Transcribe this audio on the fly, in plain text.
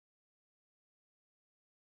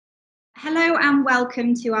Hello and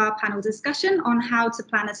welcome to our panel discussion on how to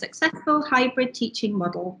plan a successful hybrid teaching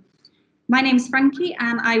model. My name is Frankie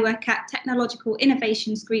and I work at Technological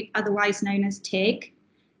Innovations Group, otherwise known as TIG.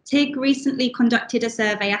 TIG recently conducted a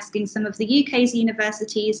survey asking some of the UK's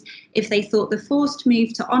universities if they thought the forced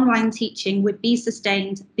move to online teaching would be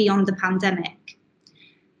sustained beyond the pandemic.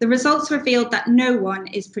 The results revealed that no one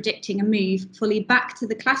is predicting a move fully back to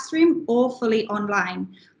the classroom or fully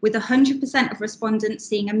online, with 100% of respondents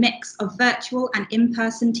seeing a mix of virtual and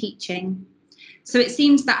in-person teaching. So it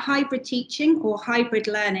seems that hybrid teaching or hybrid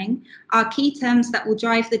learning are key terms that will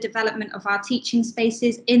drive the development of our teaching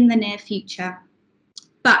spaces in the near future.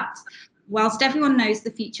 But whilst everyone knows the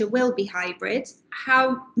future will be hybrid,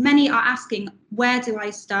 how many are asking, where do I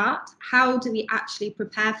start? How do we actually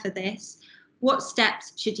prepare for this? What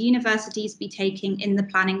steps should universities be taking in the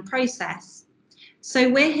planning process? So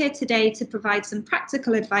we're here today to provide some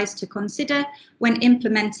practical advice to consider when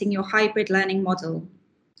implementing your hybrid learning model.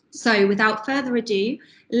 So without further ado,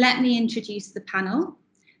 let me introduce the panel.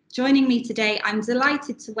 Joining me today, I'm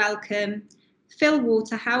delighted to welcome Phil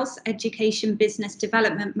Waterhouse, Education Business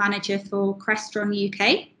Development Manager for Crestron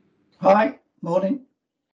UK. Hi, morning.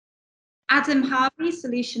 Adam Harvey,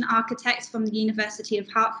 Solution Architect from the University of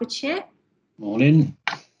Hertfordshire. Morning.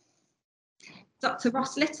 Dr.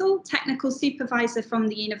 Ross Little, Technical Supervisor from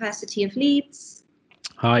the University of Leeds.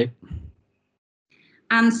 Hi.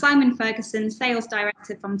 And Simon Ferguson, Sales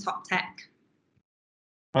Director from TopTech.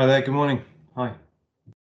 Hi there, good morning. Hi.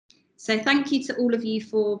 So thank you to all of you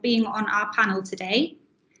for being on our panel today.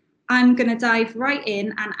 I'm going to dive right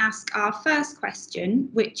in and ask our first question,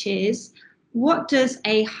 which is, what does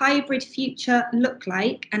a hybrid future look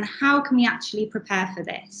like and how can we actually prepare for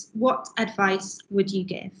this? What advice would you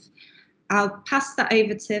give? I'll pass that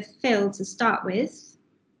over to Phil to start with.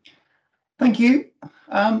 Thank you.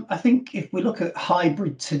 I think if we look at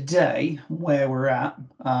hybrid today, where we're at,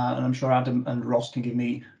 and I'm sure Adam and Ross can give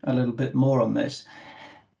me a little bit more on this,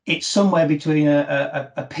 it's somewhere between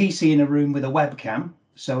a PC in a room with a webcam.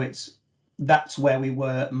 So that's where we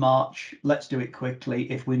were March. Let's do it quickly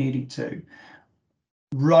if we needed to,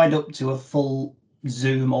 right up to a full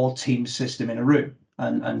Zoom or Teams system in a room.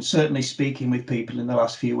 And certainly speaking with people in the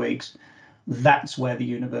last few weeks, that's where the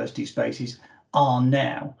university spaces are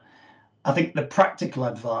now. I think the practical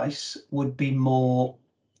advice would be more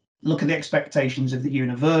look at the expectations of the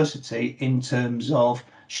university in terms of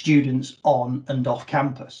students on and off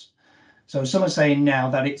campus. So some are saying now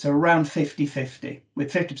that it's around 50-50,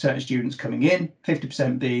 with 50% of students coming in,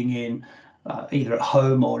 50% being in either at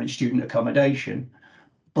home or in student accommodation.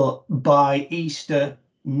 But by Easter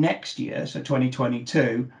next year, so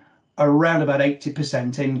 2022, around about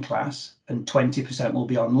 80% in class and 20% will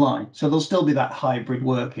be online. So there'll still be that hybrid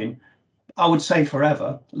working, I would say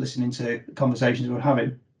forever, listening to conversations we're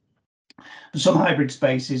having. But some hybrid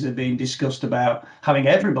spaces are being discussed about having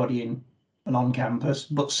everybody in and on campus,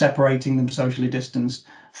 but separating them socially distanced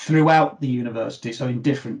throughout the university, so in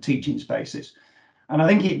different teaching spaces. And I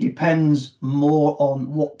think it depends more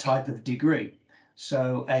on what type of degree.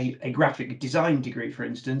 So a graphic design degree, for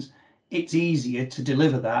instance, it's easier to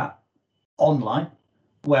deliver that online,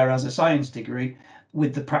 whereas a science degree,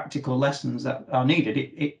 with the practical lessons that are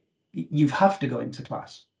needed, you have to go into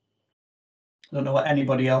class. I don't know what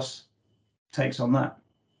anybody else takes on that.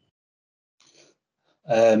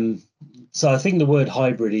 So I think the word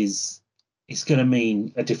hybrid it's going to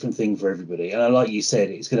mean a different thing for everybody. And like you said,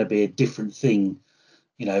 it's going to be a different thing,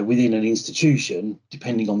 within an institution,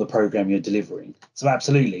 depending on the program you're delivering. So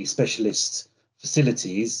absolutely, specialist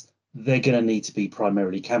facilities, they're going to need to be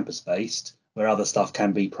primarily campus based, where other stuff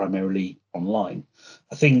can be primarily online.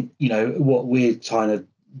 I think, what we're trying to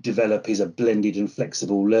develop is a blended and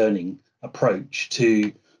flexible learning approach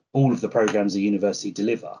to all of the programs the university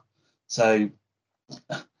deliver. So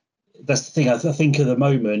that's the thing. I think at the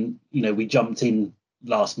moment, we jumped in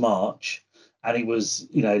last March and it was,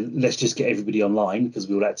 let's just get everybody online because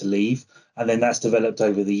we all had to leave. And then that's developed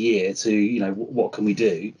over the year to, what can we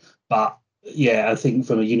do? But yeah, I think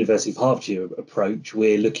from a University of Hertfordshire approach,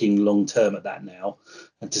 we're looking long term at that now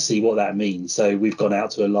and to see what that means. So we've gone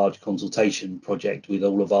out to a large consultation project with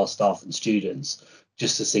all of our staff and students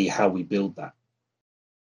just to see how we build that.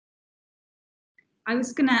 I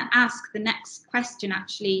was going to ask the next question,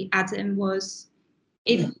 actually, Adam, was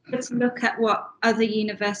if you were to look at what other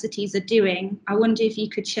universities are doing, I wonder if you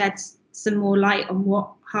could shed some more light on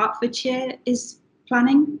what Hertfordshire is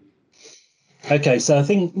planning. Okay, so I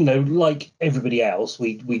think, like everybody else,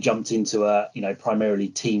 we jumped into a, primarily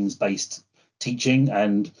Teams-based teaching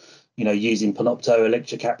and, using Panopto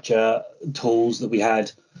lecture capture tools that we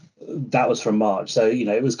had that was from March. So,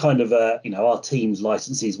 it was kind of our team's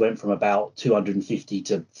licenses went from about 250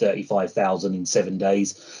 to 35,000 in 7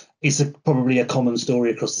 days. It's probably a common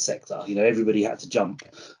story across the sector. Everybody had to jump.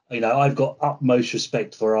 I've got utmost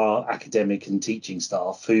respect for our academic and teaching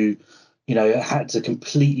staff who, had to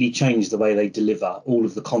completely change the way they deliver all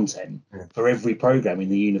of the content for every program in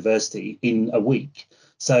the university in a week.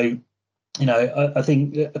 So, I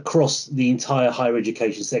think across the entire higher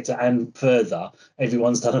education sector and further,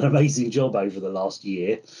 everyone's done an amazing job over the last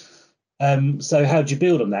year. So how do you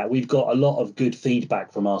build on that? We've got a lot of good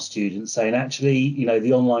feedback from our students saying, actually,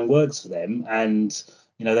 the online works for them, and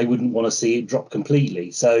they wouldn't want to see it drop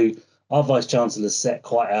completely. So our Vice Chancellor set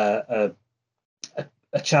quite a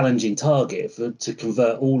challenging target to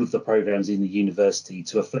convert all of the programs in the university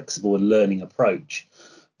to a flexible and learning approach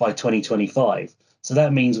by 2025. So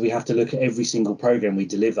that means we have to look at every single program we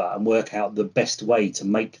deliver and work out the best way to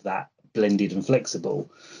make that blended and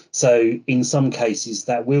flexible. So in some cases,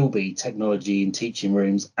 that will be technology in teaching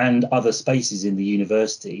rooms and other spaces in the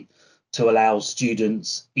university to allow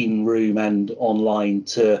students in room and online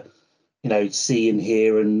to, see and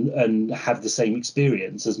hear and have the same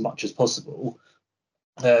experience as much as possible.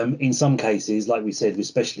 In some cases, like we said, with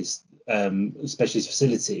specialist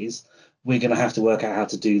facilities, we're going to have to work out how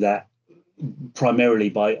to do that primarily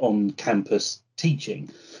by on-campus teaching.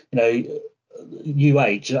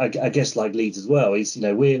 UH, I guess, like Leeds as well, is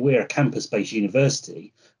we're a campus-based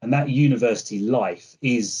university, and that university life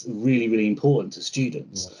is really, really important to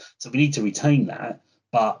students. Yeah. So we need to retain that,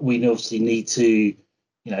 but we obviously need to,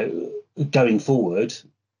 going forward,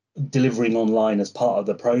 delivering online as part of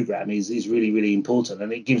the program is really, really important,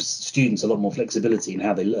 and it gives students a lot more flexibility in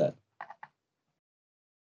how they learn.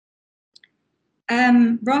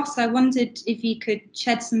 Ross, I wondered if you could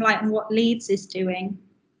shed some light on what Leeds is doing.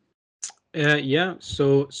 Yeah,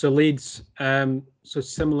 so Leeds, so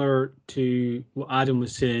similar to what Adam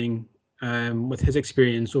was saying, with his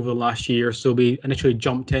experience over the last year. So we initially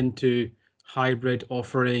jumped into hybrid,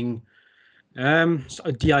 offering sort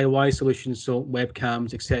of DIY solutions, so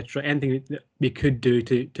webcams, etc. Anything that we could do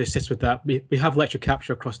to assist with that. We have lecture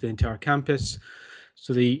capture across the entire campus,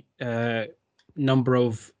 so the number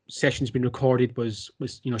of sessions being recorded was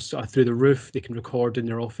sort of through the roof. They can record in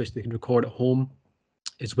their office, they can record at home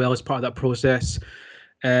as well as part of that process.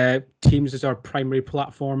 Teams is our primary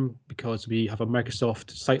platform because we have a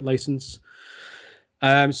Microsoft site license.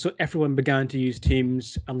 So everyone began to use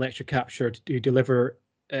Teams and lecture capture to deliver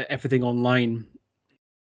everything online.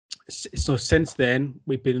 So since then,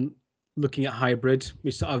 we've been looking at hybrid.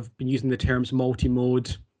 We sort of been using the terms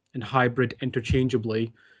multi-mode and hybrid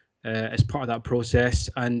interchangeably as part of that process.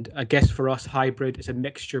 And I guess for us, hybrid is a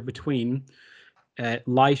mixture between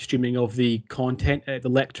live streaming of the content at the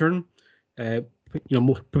lectern,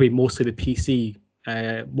 probably mostly the PC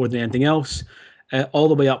more than anything else, all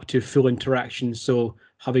the way up to full interaction. So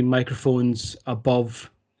having microphones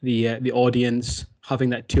above the audience,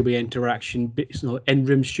 having that two-way interaction,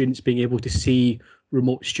 in-room students being able to see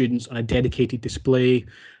remote students on a dedicated display,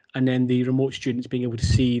 and then the remote students being able to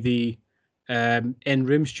see the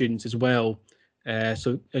in-room students as well.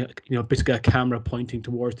 So basically a camera pointing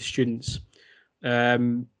towards the students,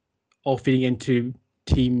 all feeding into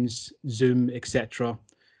Teams, Zoom, etc.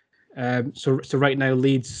 So right now,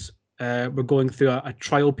 Leeds, we're going through a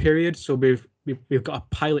trial period. So we've got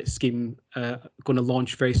a pilot scheme going to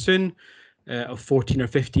launch very soon of 14 or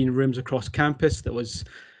 15 rooms across campus. That was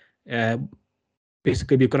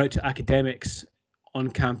basically, we've gone out to academics on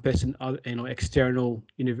campus and other, external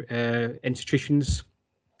institutions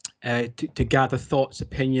to gather thoughts,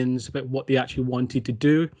 opinions about what they actually wanted to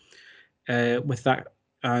do with that.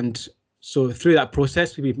 And so through that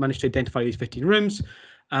process, we've managed to identify these 15 rooms,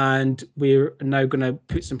 and we're now going to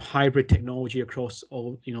put some hybrid technology across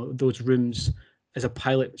all those rooms as a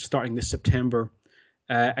pilot starting this September.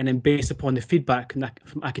 And then based upon the feedback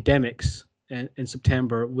from academics in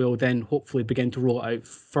September, we'll then hopefully begin to roll it out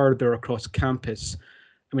further across campus.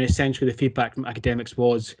 I mean, essentially the feedback from academics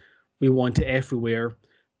was we want it everywhere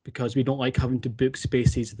because we don't like having to book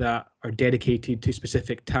spaces that are dedicated to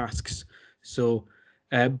specific tasks. So,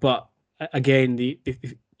 but again, the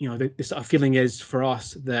sort of feeling is for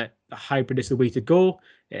us that the hybrid is the way to go.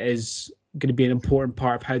 It is going to be an important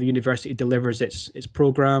part of how the university delivers its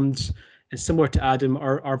programs. And similar to Adam,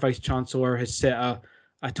 our Vice Chancellor has set a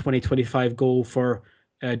 2025 goal for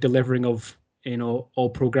delivering of all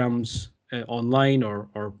programs online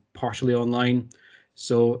or partially online.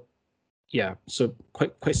 So yeah, so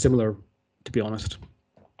quite similar, to be honest.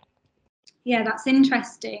 Yeah, that's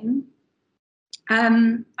interesting.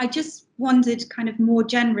 I just wondered kind of more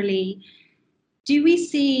generally, Do we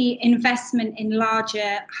see investment in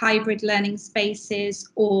larger hybrid learning spaces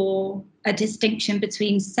or a distinction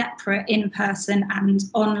between separate in-person and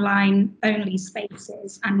online only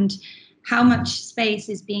spaces? And how much space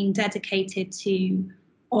is being dedicated to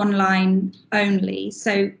online only?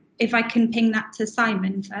 So if I can ping that to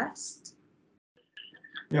Simon first.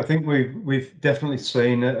 Yeah, I think we've definitely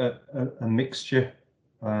seen a mixture.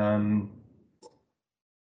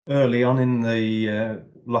 Early on in the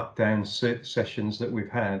lockdown sessions that we've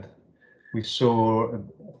had, we saw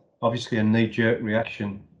obviously a knee-jerk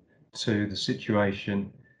reaction to the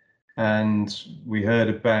situation, and we heard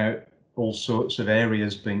about all sorts of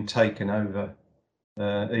areas being taken over,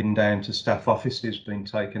 even down to staff offices being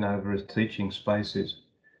taken over as teaching spaces.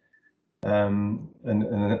 And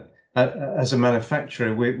as a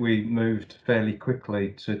manufacturer, we moved fairly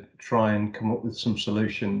quickly to try and come up with some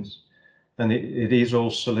solutions. And it is all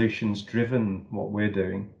solutions driven, what we're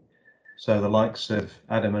doing. So the likes of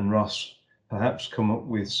Adam and Ross perhaps come up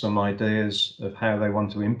with some ideas of how they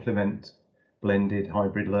want to implement blended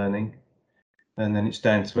hybrid learning. And then it's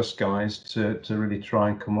down to us guys to really try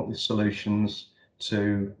and come up with solutions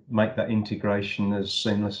to make that integration as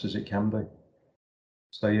seamless as it can be.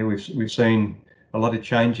 So yeah, we've seen a lot of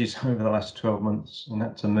changes over the last 12 months and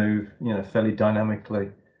had to move, fairly dynamically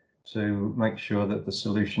to make sure that the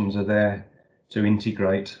solutions are there to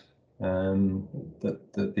integrate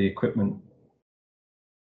the equipment.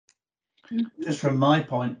 Just from my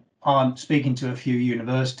point, I'm speaking to a few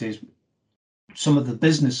universities. Some of the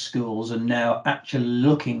business schools are now actually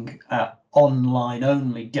looking at online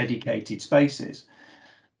only dedicated spaces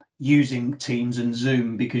using Teams and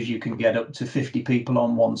Zoom, because you can get up to 50 people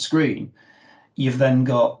on one screen. You've then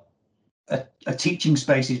got a teaching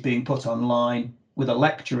space is being put online with a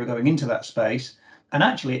lecturer going into that space. And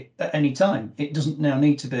actually, at any time, it doesn't now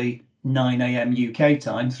need to be 9 a.m. UK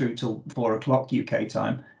time through till 4 o'clock UK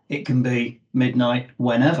time. It can be midnight,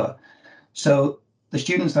 whenever. So the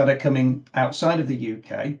students that are coming outside of the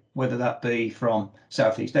UK, whether that be from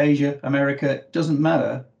Southeast Asia, America, doesn't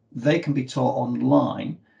matter, they can be taught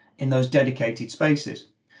online in those dedicated spaces.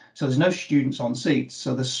 So there's no students on seats.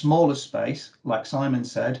 So the smaller space, like Simon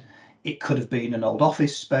said, it could have been an old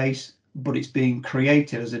office space, but it's being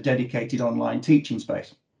created as a dedicated online teaching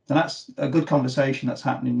space. And that's a good conversation that's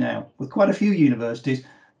happening now with quite a few universities,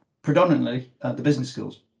 predominantly the business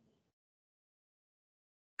schools.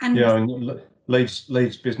 And yeah, and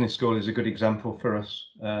Leeds Business School is a good example for us,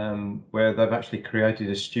 where they've actually created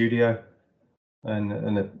a studio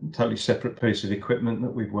and a totally separate piece of equipment that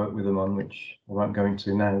we've worked with them on, which I won't go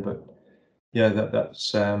into now. But yeah,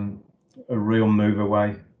 that's a real move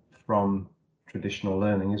away from traditional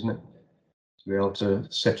learning, isn't it? To be able to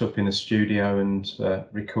set up in a studio and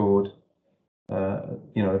record, a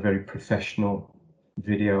very professional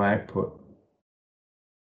video output.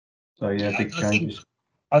 So yeah, big changes.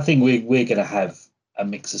 I think we're going to have a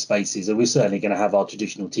mix of spaces, and we're certainly going to have our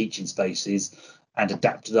traditional teaching spaces and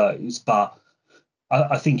adapt those. But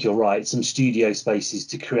I think you're right. Some studio spaces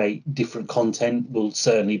to create different content will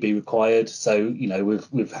certainly be required. So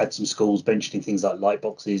we've had some schools mentioning things like light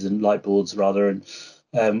boxes and light boards rather, and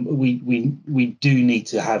we do need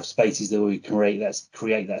to have spaces that we can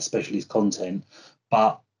create that specialist content.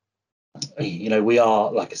 But we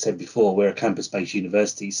are, like I said before, we're a campus-based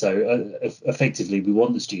university, so effectively we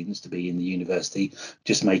want the students to be in the university,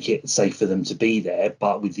 just make it safe for them to be there,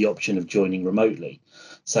 but with the option of joining remotely.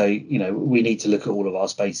 So we need to look at all of our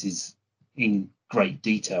spaces in great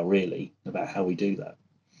detail, really, about how we do that.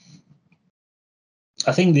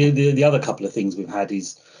 I think the other couple of things we've had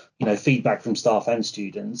is feedback from staff and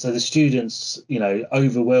students. So the students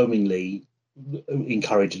overwhelmingly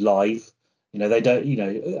encourage live. They don't,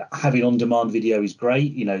 having on-demand video is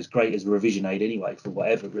great, it's great as a revision aid anyway, for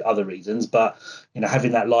whatever other reasons, but,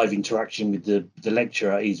 having that live interaction with the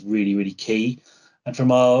lecturer is really, really key. And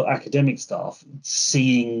from our academic staff,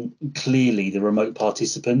 seeing clearly the remote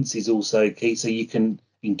participants is also key, so you can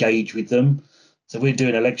engage with them. So we're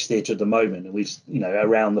doing a lecture theatre at the moment, and we've,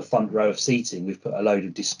 around the front row of seating, we've put a load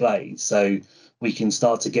of displays, so we can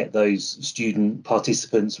start to get those student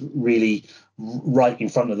participants really right in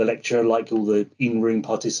front of the lecturer, like all the in-room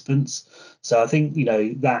participants. So I think,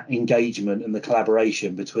 that engagement and the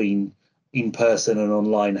collaboration between in-person and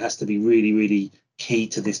online has to be really, really key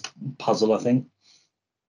to this puzzle, I think.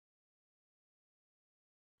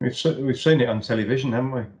 We've seen it on television,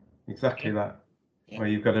 haven't we? Exactly that, where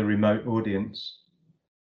you've got a remote audience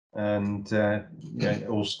and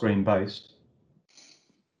all screen-based.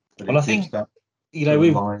 Well, I think that,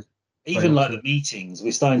 we've even like the meetings,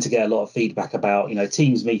 we're starting to get a lot of feedback about,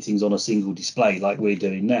 Teams meetings on a single display like we're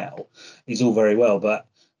doing now is all very well, but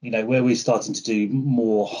where we're starting to do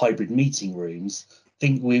more hybrid meeting rooms, I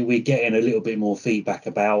think we're getting a little bit more feedback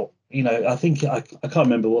about, I think I can't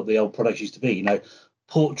remember what the old products used to be,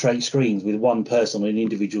 portrait screens with one person on an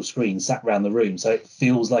individual screen sat around the room, so it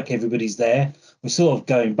feels like everybody's there. We're sort of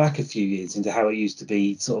going back a few years into how it used to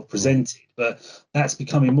be sort of presented, but that's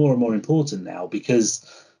becoming more and more important now, because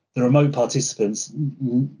the remote participants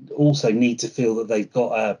also need to feel that they've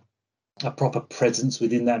got a proper presence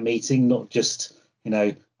within that meeting, not just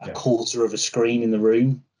a quarter of a screen in the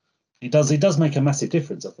room. It does make a massive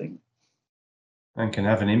difference, I think, and can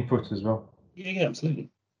have an input as well. Yeah, absolutely.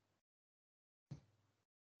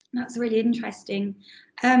 That's really interesting.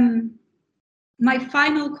 My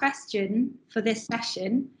final question for this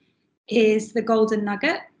session is the golden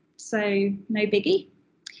nugget, so no biggie.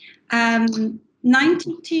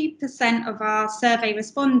 92% of our survey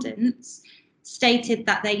respondents stated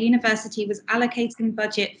that their university was allocating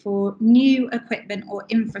budget for new equipment or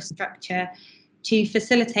infrastructure to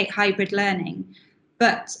facilitate hybrid learning.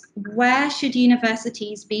 But where should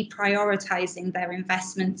universities be prioritising their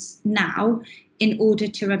investments now in order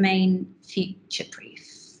to remain future-proof?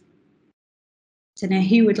 Don't know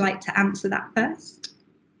who would like to answer that first.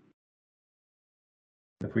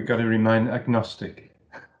 If we've got to remain agnostic.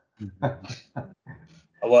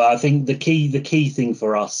 Well, I think the key thing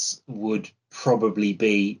for us would probably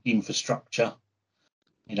be infrastructure.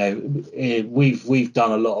 We've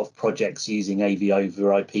done a lot of projects using AV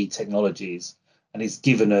over IP technologies, and it's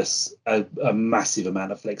given us a massive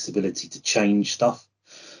amount of flexibility to change stuff.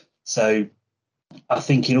 So I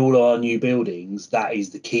think in all our new buildings, that is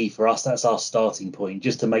the key for us. That's our starting point,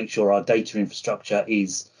 just to make sure our data infrastructure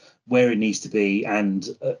is where it needs to be and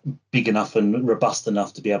big enough and robust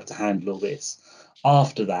enough to be able to handle all this.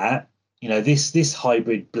 After that, this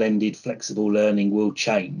hybrid, blended, flexible learning will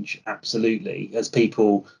change, absolutely, as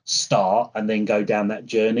people start and then go down that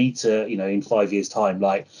journey to, in 5 years' time,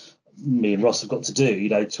 like me and Ross have got to do.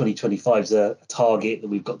 2025 is a target that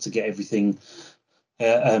we've got to get everything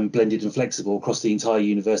blended and flexible across the entire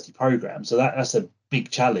university program. So that's a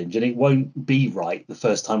big challenge, and it won't be right the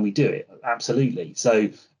first time we do it. Absolutely. So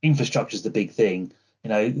infrastructure is the big thing.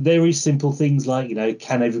 There is simple things like,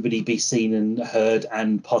 can everybody be seen and heard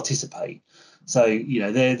and participate? So,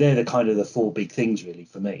 they're the kind of the four big things really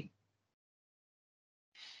for me.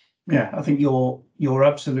 Yeah, I think you're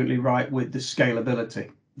absolutely right with the scalability.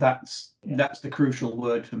 That's the crucial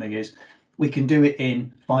word for me. Is we can do it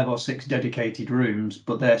in 5 or 6 dedicated rooms,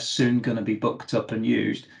 but they're soon going to be booked up and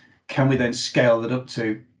used. Can we then scale that up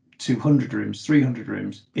to 200 rooms, 300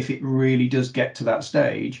 rooms? If it really does get to that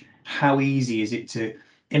stage, how easy is it to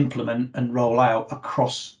implement and roll out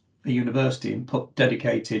across the university and put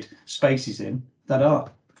dedicated spaces in that are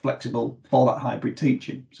flexible for that hybrid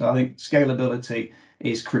teaching? So I think scalability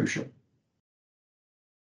is crucial.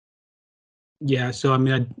 Yeah, so I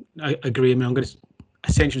agree. I'm going to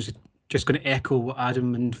essentially just going to echo what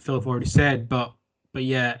Adam and Phil have already said, but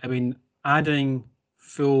yeah, adding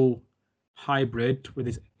full hybrid with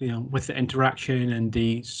this, with the interaction and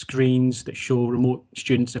the screens that show remote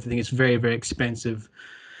students, everything is very, very expensive,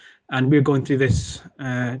 and we're going through this,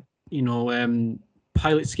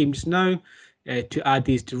 pilot scheme just now to add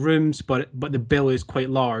these to rooms, but the bill is quite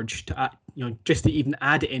large to add, just to even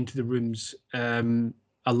add it into the rooms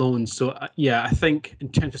alone. So yeah, I think in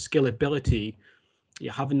terms of scalability,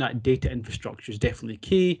 having that data infrastructure is definitely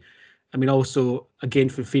key. Also, again,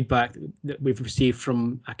 from feedback that we've received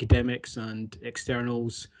from academics and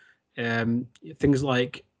externals, things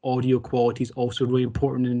like audio quality is also really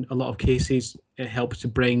important in a lot of cases. It helps to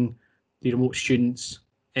bring the remote students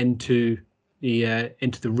into the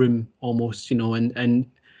room almost,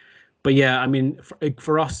 but yeah,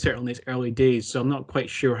 for us, certainly it's early days, so I'm not quite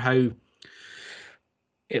sure how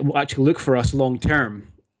it will actually look for us long term,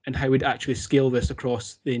 and how we'd actually scale this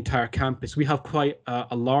across the entire campus. We have quite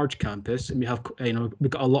a large campus, and we have, we've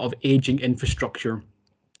got a lot of aging infrastructure,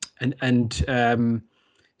 and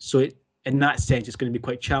so in that sense, it's going to be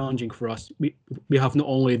quite challenging for us. We have not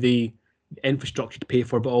only the infrastructure to pay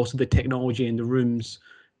for, but also the technology in the rooms.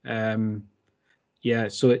 So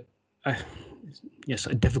yes,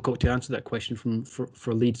 difficult to answer that question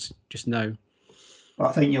for Leeds just now. Well,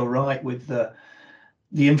 I think you're right with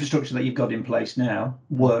the infrastructure that you've got in place now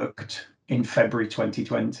worked in February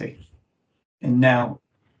 2020. And now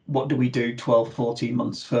what do we do 12, 14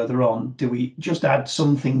 months further on? Do we just add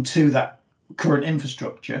something to that current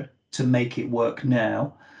infrastructure to make it work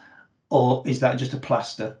now? Or is that just a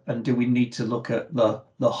plaster? And do we need to look at the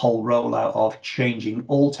whole rollout of changing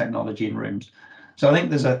all technology in rooms? So I think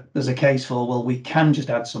there's a case for, well, we can just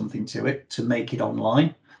add something to it to make it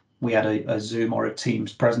online. We had a Zoom or a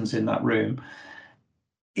Teams presence in that room.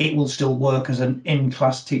 it will still work as an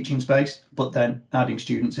in-class teaching space, but then adding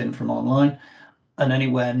students in from online. And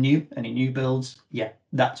anywhere new, any new builds, yeah,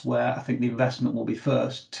 that's where I think the investment will be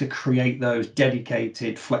first, to create those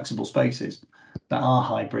dedicated, flexible spaces that are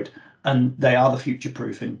hybrid, and they are the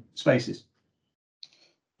future-proofing spaces.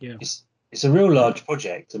 Yeah, it's a real large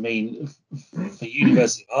project. I mean, for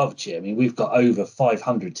University of Hertfordshire, I mean, we've got over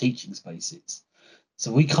 500 teaching spaces,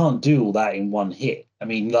 so we can't do all that in one hit. I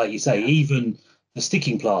mean, like you say, even the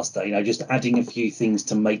sticking plaster, you know, just adding a few things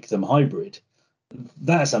to make them hybrid,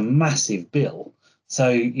 that's a massive bill. So,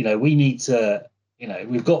 you know, we need to, you know,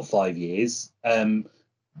 we've got 5 years.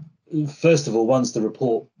 First of all, once the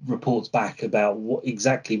reports back about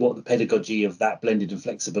exactly what the pedagogy of that blended and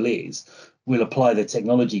flexible is, we'll apply the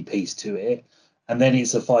technology piece to it. And then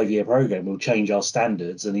it's a 5-year program. We'll change our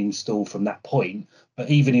standards and install from that point. But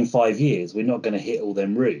even in 5 years, we're not going to hit all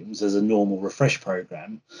them rooms as a normal refresh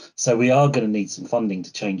program. So we are going to need some funding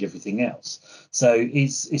to change everything else. So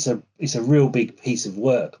it's a real big piece of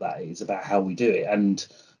work, that is, about how we do it. And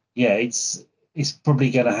yeah, it's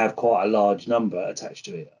probably going to have quite a large number attached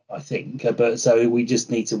to it, I think. But so we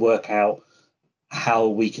just need to work out how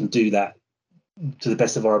we can do that to the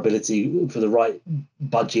best of our ability for the right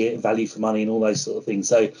budget, value for money, and all those sort of things.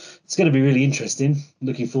 So it's going to be really interesting.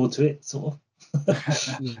 Looking forward to it, sort of.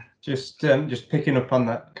 Just picking up on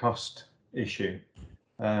that cost issue,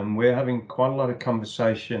 we're having quite a lot of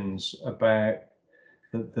conversations about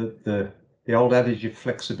the old adage of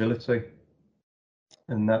flexibility,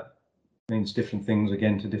 and that means different things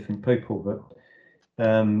again to different people. But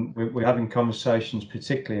we're having conversations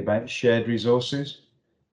particularly about shared resources.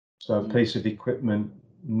 So a piece of equipment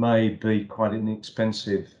may be quite an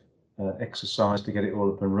expensive exercise to get it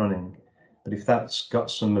all up and running, but if that's got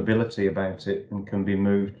some mobility about it and can be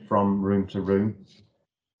moved from room to room,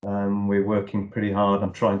 we're working pretty hard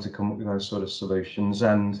on trying to come up with those sort of solutions.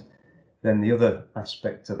 And then the other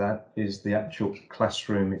aspect to that is the actual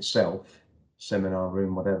classroom itself, seminar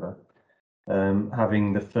room, whatever,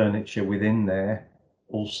 having the furniture within there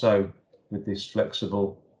also with this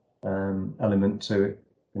flexible element to it,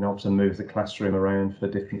 being able to move the classroom around for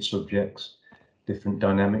different subjects, different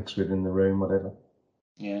dynamics within the room, whatever.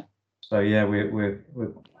 Yeah. So yeah, we've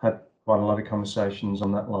had quite a lot of conversations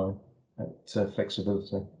on that line at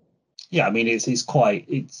flexibility. Yeah, I mean,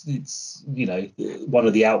 it's you know, one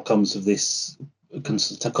of the outcomes of this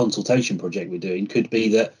consultation project we're doing could be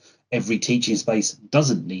that every teaching space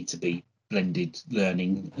doesn't need to be blended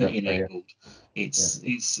learning enabled. Yeah.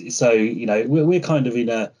 It's so, you know, we're kind of in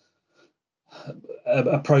a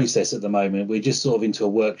process at the moment. We're just sort of into a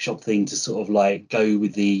workshop thing to sort of like go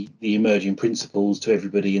with the emerging principles to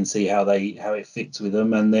everybody and see how it fits with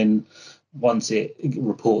them, and then once it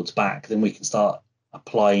reports back, then we can start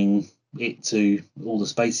applying it to all the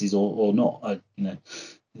spaces or not. You know,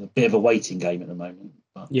 a bit of a waiting game at the moment.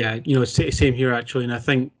 But. Yeah, you know, same here actually, and I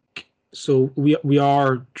think so. We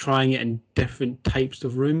are trying it in different types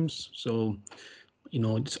of rooms. So, you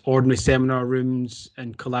know, it's ordinary seminar rooms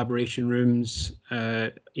and collaboration rooms.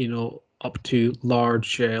 You know, up to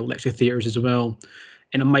large lecture theatres as well.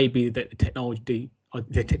 And it might be that the technology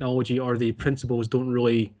or the principles don't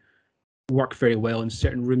really work very well in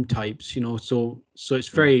certain room types. You know, so it's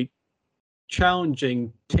very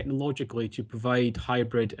challenging technologically to provide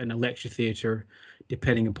hybrid in a lecture theatre,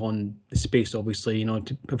 depending upon the space, obviously, you know,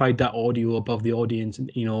 to provide that audio above the audience,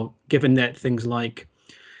 and, you know, given that things like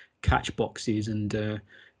catch boxes and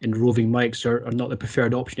roving mics are not the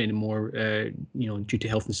preferred option anymore, you know, due to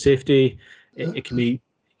health and safety, it can be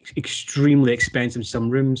extremely expensive in some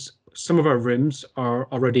rooms. Some of our rooms are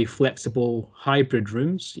already flexible hybrid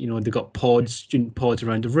rooms. You know, they've got pods, student pods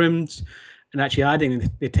around the rooms. And actually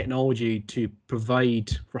adding the technology to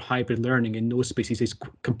provide for hybrid learning in those spaces is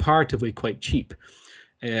comparatively quite cheap.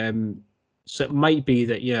 So it might be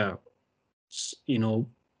that, yeah, you know,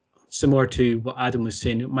 similar to what Adam was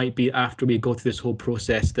saying, it might be after we go through this whole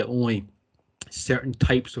process that only certain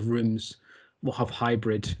types of rooms will have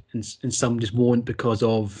hybrid, and some just won't because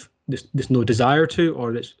of there's no desire to,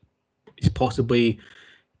 or it's possibly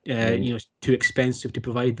you know, too expensive to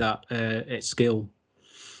provide that at scale.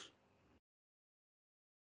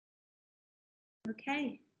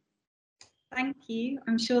 Okay, thank you.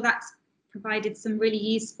 I'm sure that's provided some really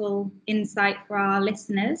useful insight for our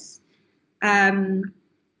listeners. And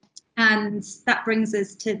that brings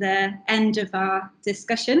us to the end of our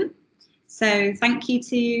discussion. So thank you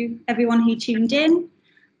to everyone who tuned in.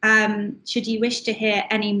 Should you wish to hear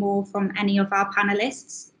any more from any of our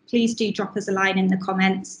panelists, please do drop us a line in the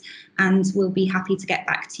comments and we'll be happy to get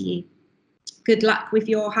back to you. Good luck with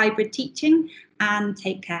your hybrid teaching and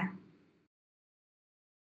take care.